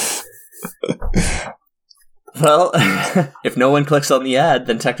 Well, if no one clicks on the ad,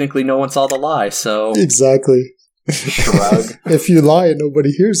 then technically no one saw the lie, so... Exactly. Shrug. If you lie and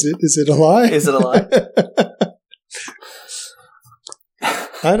nobody hears it, is it a lie? Is it a lie?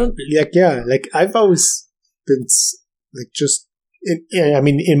 I don't... I've always been,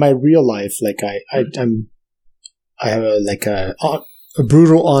 in my real life, I have a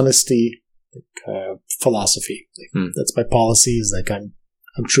brutal honesty philosophy. That's my policy, is like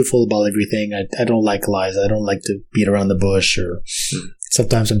I'm truthful about everything. I don't like lies. I don't like to beat around the bush, or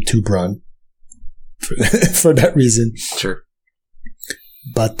sometimes I'm too blunt for that reason. Sure.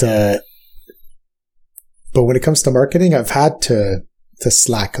 But when it comes to marketing, I've had to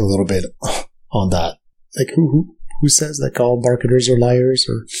slack a little bit on that. Like who says like all marketers are liars?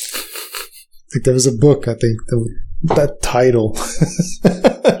 Or like there was a book, I think, that title.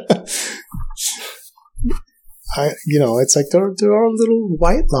 It's like they're all little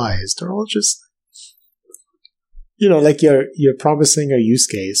white lies. They're all just, like you're promising a use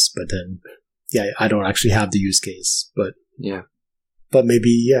case, but then, I don't actually have the use case, but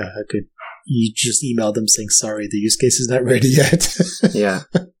maybe, you just email them saying, sorry, the use case is not ready yet. Yeah.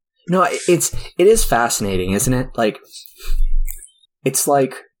 No, it is fascinating, isn't it? Like, it's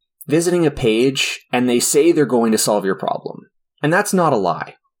like visiting a page and they say they're going to solve your problem. And that's not a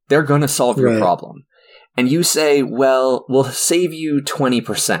lie. They're going to solve your problem. And you say, well, we'll save you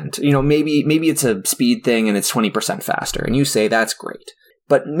 20%. Maybe it's a speed thing and it's 20% faster. And you say, that's great.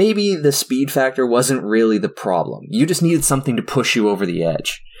 But maybe the speed factor wasn't really the problem. You just needed something to push you over the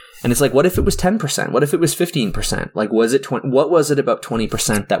edge. And it's like, what if it was 10%? What if it was 15%? Like, what was it about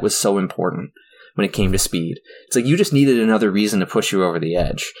 20% that was so important when it came to speed. It's like you just needed another reason to push you over the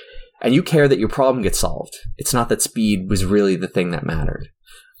edge. And you care that your problem gets solved. It's not that speed was really the thing that mattered.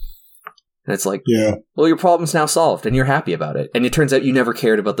 And it's like, well, your problem's now solved and you're happy about it. And it turns out you never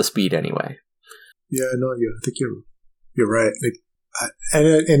cared about the speed anyway. Yeah, no, I think you're right. Like,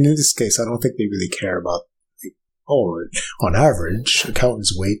 and in this case, I don't think they really care about, like, on average,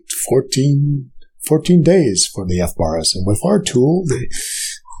 accountants wait 14 days for the FBARs. And with our tool,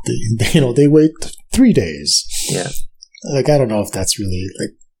 they wait 3 days. Yeah. Like, I don't know if that's really,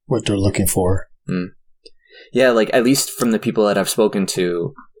 like, what they're looking for. Yeah, like, at least from the people that I've spoken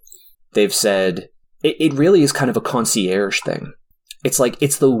to, they've said it really is kind of a concierge thing. It's like,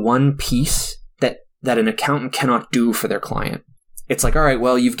 it's the one piece that an accountant cannot do for their client. It's like, all right,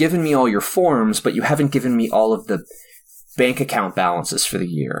 well, you've given me all your forms, but you haven't given me all of the bank account balances for the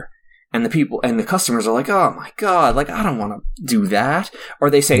year. And the customers are like, oh my God, like, I don't want to do that.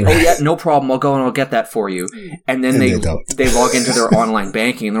 Or they say, oh yeah, no problem, I'll go and I'll get that for you. And then they log into their online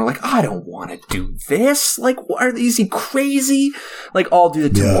banking and they're like, I don't want to do this. Like, is he crazy? Like, I'll do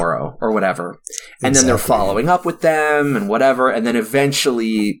it tomorrow or whatever. And then they're following up with them and whatever. And then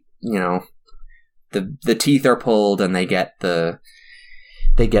eventually, the teeth are pulled and they get their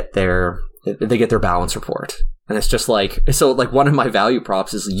balance report. And it's just like, so like one of my value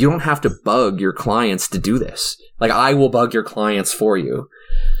props is you don't have to bug your clients to do this. Like, I will bug your clients for you.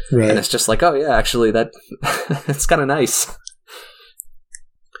 Right. And it's just like, oh yeah, actually that's kind of nice.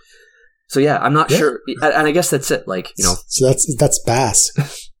 So yeah, I'm not sure. And I guess that's it. Like, So that's BaaS.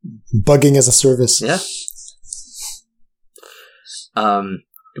 Bugging as a service. Yeah.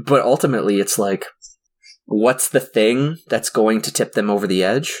 But ultimately it's like, what's the thing that's going to tip them over the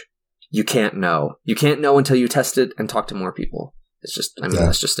edge? You can't know. You can't know until you test it and talk to more people. It's just,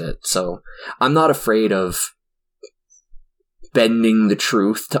 that's just it. So I'm not afraid of bending the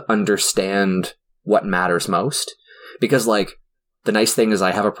truth to understand what matters most. Because, like, the nice thing is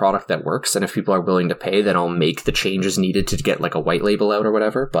I have a product that works, and if people are willing to pay, then I'll make the changes needed to get, like, a white label out or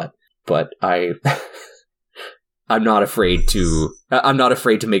whatever. But I'm not afraid to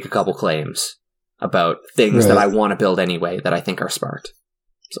make a couple claims about things that I want to build anyway that I think are smart.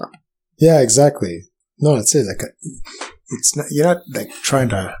 So. Yeah, exactly. No, it's it. Like, it's not. You're not like trying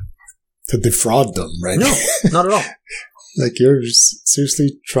to defraud them, right? No, not at all. Like, you're just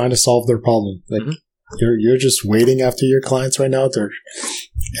seriously trying to solve their problem. Like, you're just waiting after your clients right now.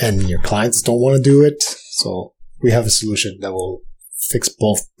 And your clients don't want to do it. So we have a solution that will fix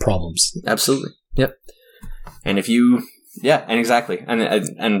both problems. Absolutely. Yep. And if you, and exactly.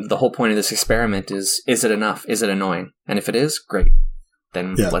 And the whole point of this experiment is it enough? Is it annoying? And if it is, great.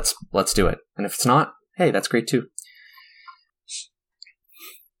 Then let's do it. And if it's not, hey, that's great too.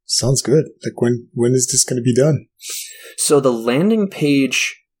 Sounds good. Like, when is this going to be done? So the landing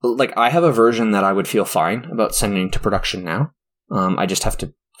page, like, I have a version that I would feel fine about sending to production now. I just have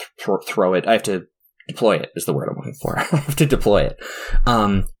to throw it. I have to deploy it is the word I'm looking for. I have to deploy it.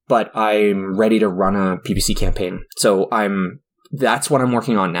 But I'm ready to run a PPC campaign. So that's what I'm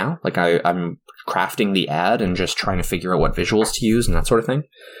working on now. Like, I'm crafting the ad and just trying to figure out what visuals to use and that sort of thing.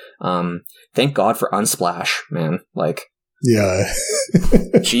 Thank God for Unsplash, man. Like, yeah.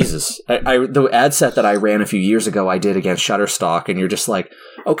 Jesus. The ad set that I ran a few years ago, I did against Shutterstock, and you're just like,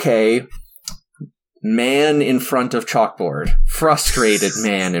 okay, man in front of chalkboard. Frustrated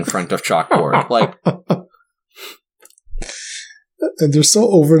man in front of chalkboard. Like, and they're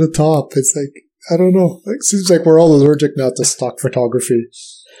so over the top. It's like, I don't know. It seems like we're all allergic now to stock photography.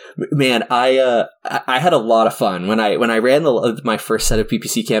 Man, I had a lot of fun when I ran my first set of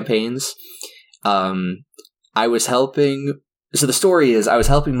PPC campaigns. I was helping. So the story is, I was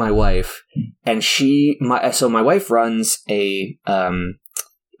helping my wife, and my wife runs a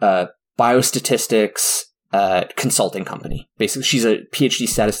biostatistics consulting company. Basically, she's a PhD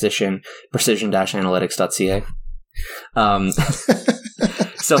statistician, precision-analytics.ca.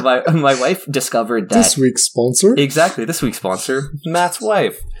 So my wife discovered that this week's sponsor. Exactly, this week's sponsor, Matt's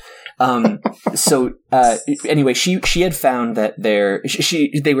wife. Anyway, she had found that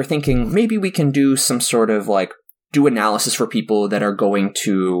they were thinking maybe we can do some sort of like do analysis for people that are going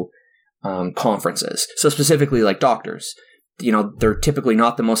to conferences. So specifically like doctors. They're typically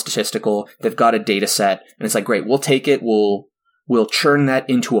not the most statistical. They've got a data set, and it's like, great, we'll take it, we'll churn that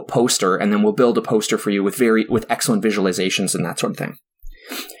into a poster, and then we'll build a poster for you with excellent visualizations and that sort of thing.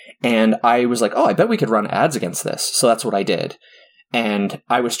 And I was like, oh, I bet we could run ads against this. So that's what I did. And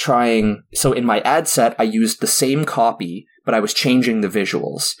I was so in my ad set, I used the same copy, but I was changing the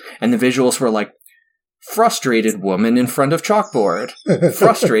visuals. And the visuals were like, frustrated woman in front of chalkboard,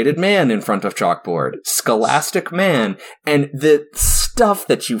 frustrated man in front of chalkboard, scholastic man. And the stuff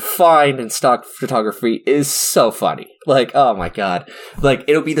that you find in stock photography is so funny. Like, oh my god. Like,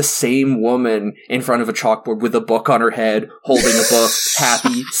 it'll be the same woman in front of a chalkboard with a book on her head, holding a book,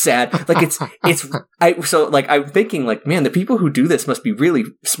 happy, sad. Like, I'm thinking, like, man, the people who do this must be really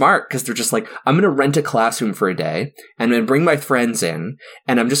smart, because they're just like, I'm going to rent a classroom for a day, and then bring my friends in,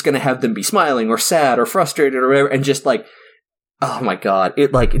 and I'm just going to have them be smiling, or sad, or frustrated, or whatever, and just, like, oh my god,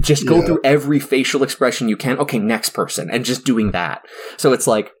 just go through every facial expression you can. Okay, next person, and just doing that. So it's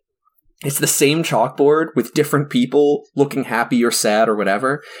like, it's the same chalkboard with different people looking happy or sad or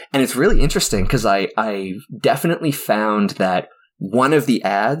whatever. And it's really interesting because I definitely found that one of the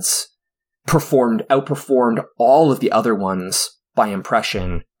ads outperformed all of the other ones by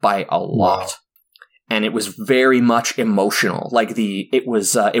impression by a lot. Wow. And it was very much emotional. Like it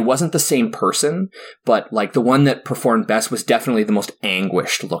wasn't the same person, but like the one that performed best was definitely the most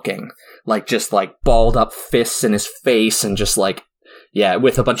anguished looking. Like just like balled up fists in his face and just like, yeah,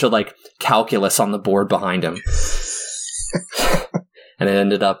 with a bunch of like calculus on the board behind him. And it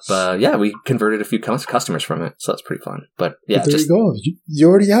ended up, we converted a few customers from it. So that's pretty fun. But yeah. But there you go. You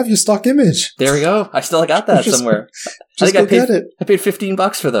already have your stock image. There we go. I still got that somewhere. I paid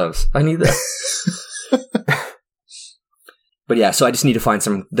 $15 for those. I need that. But yeah, so I just need to find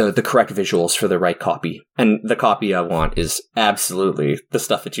the correct visuals for the right copy. And the copy I want is absolutely the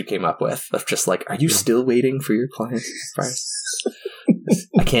stuff that you came up with. Of just like, are you still waiting for your client's price?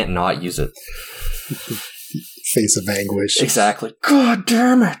 I can't not use it. Face of anguish. Exactly. God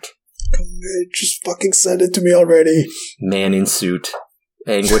damn it. Just fucking send it to me already. Man in suit.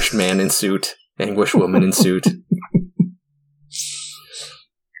 Anguished man in suit. Anguished woman in suit.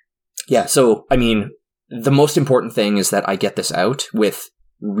 Yeah, so, I mean, the most important thing is that I get this out with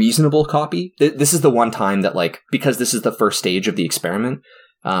reasonable copy. This is the one time that, like, because this is the first stage of the experiment,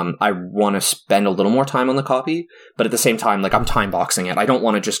 I want to spend a little more time on the copy, but at the same time, like, I'm time boxing it. I don't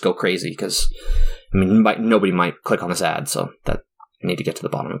want to just go crazy because, I mean, nobody might click on this ad, so that I need to get to the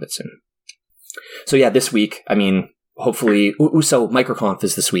bottom of it soon. So yeah, this week, I mean, hopefully, so MicroConf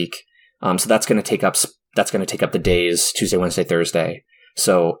is this week, so that's going to take up the days, Tuesday, Wednesday, Thursday.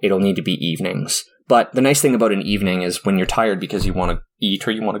 So it'll need to be evenings. But the nice thing about an evening is when you're tired because you want to eat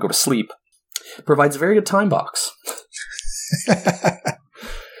or you want to go to sleep, it provides a very good time box.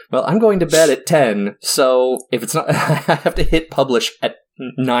 Well, I'm going to bed at 10, so if it's not, I have to hit publish at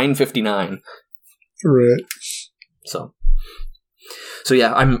 9:59. Right. So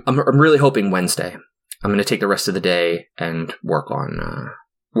yeah, I'm really hoping Wednesday. I'm going to take the rest of the day and work on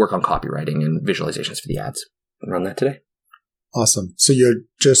copywriting and visualizations for the ads and run that today. Awesome. So you're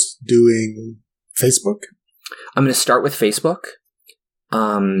just doing Facebook? I'm going to start with Facebook.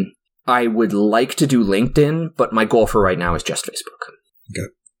 I would like to do LinkedIn, but my goal for right now is just Facebook. Okay.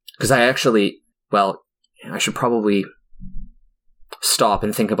 Because I should probably stop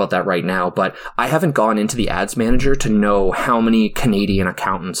and think about that right now, but I haven't gone into the ads manager to know how many Canadian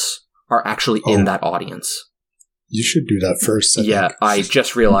accountants are actually in that audience. You should do that first. I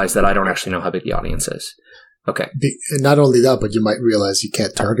just realized that I don't actually know how big the audience is. Okay. And not only that, but you might realize you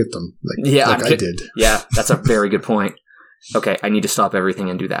can't target them I did. Yeah, that's a very good point. Okay, I need to stop everything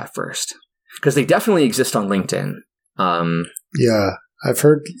and do that first. Because they definitely exist on LinkedIn. Yeah, I've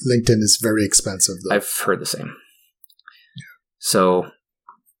heard LinkedIn is very expensive, though. I've heard the same. So...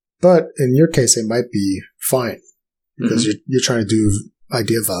 But in your case, it might be fine. Because you're trying to do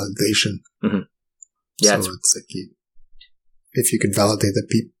idea validation. Mm-hmm. Yeah, so it's like if you can validate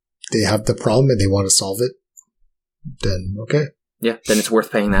that they have the problem and they want to solve it, then okay. Yeah, then it's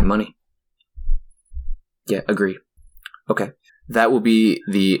worth paying that money. Yeah, agree. Okay. That will be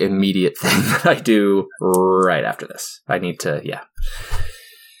the immediate thing that I do right after this. I need to, yeah.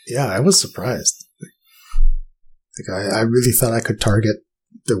 Yeah, I was surprised. I really thought I could target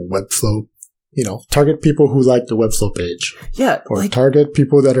the Webflow, target people who like the Webflow page. Yeah. Or target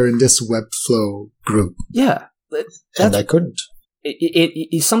people that are in this Webflow group. Yeah. And I couldn't.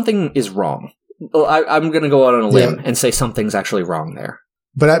 Something is wrong. Well, I'm going to go out on a limb and say something's actually wrong there.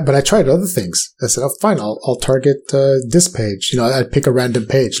 But I tried other things. I said, oh, fine, I'll target this page. I'd pick a random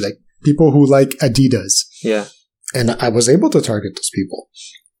page, like people who like Adidas. Yeah. And I was able to target those people.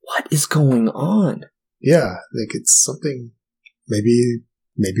 What is going on? Yeah, like it's something. Maybe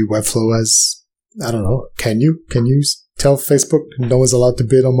Webflow has. I don't know. Can you tell Facebook no one's allowed to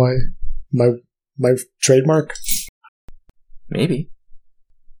bid on my trademark? Maybe.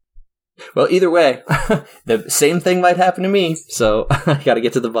 Well, either way, the same thing might happen to me, so I gotta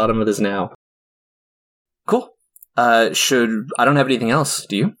get to the bottom of this now. Cool. I don't have anything else,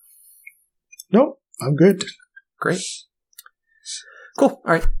 do you? No, I'm good. Great. Cool.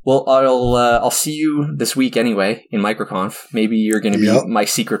 All right. Well, I'll see you this week anyway in MicroConf. Maybe you're going to be my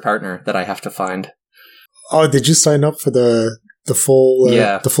secret partner that I have to find. Oh, did you sign up for the full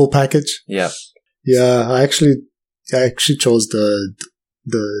the full package? Yeah. Yeah, I actually chose the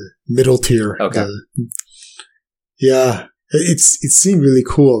middle tier. Okay. It seemed really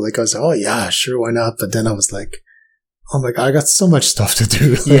cool. Like I was like, oh yeah, sure, why not? But then I was like, oh my god, I got so much stuff to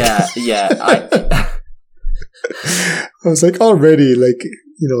do. Yeah. I was like, already, like,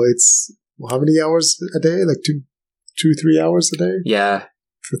 it's how many hours a day? Like 3 hours a day? Yeah.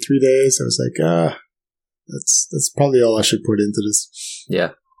 For 3 days. I was like, that's probably all I should put into this.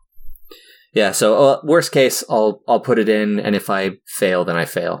 Yeah. Yeah, so worst case, I'll put it in, and if I fail, then I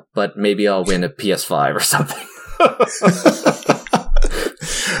fail. But maybe I'll win a PS5 or something.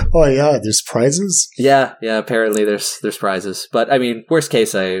 Oh yeah, there's prizes? Yeah, apparently there's prizes. But I mean, worst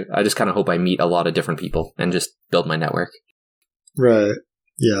case, I just kind of hope I meet a lot of different people and just build my network. Right.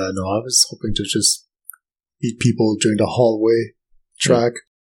 Yeah, no, I was hoping to just meet people during the hallway track.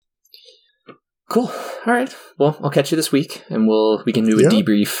 Cool. All right. Well, I'll catch you this week, and we can do a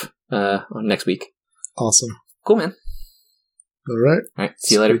debrief on next week. Awesome. Cool, man. All right.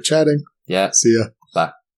 See you later. Great chatting. Yeah. See ya. Bye.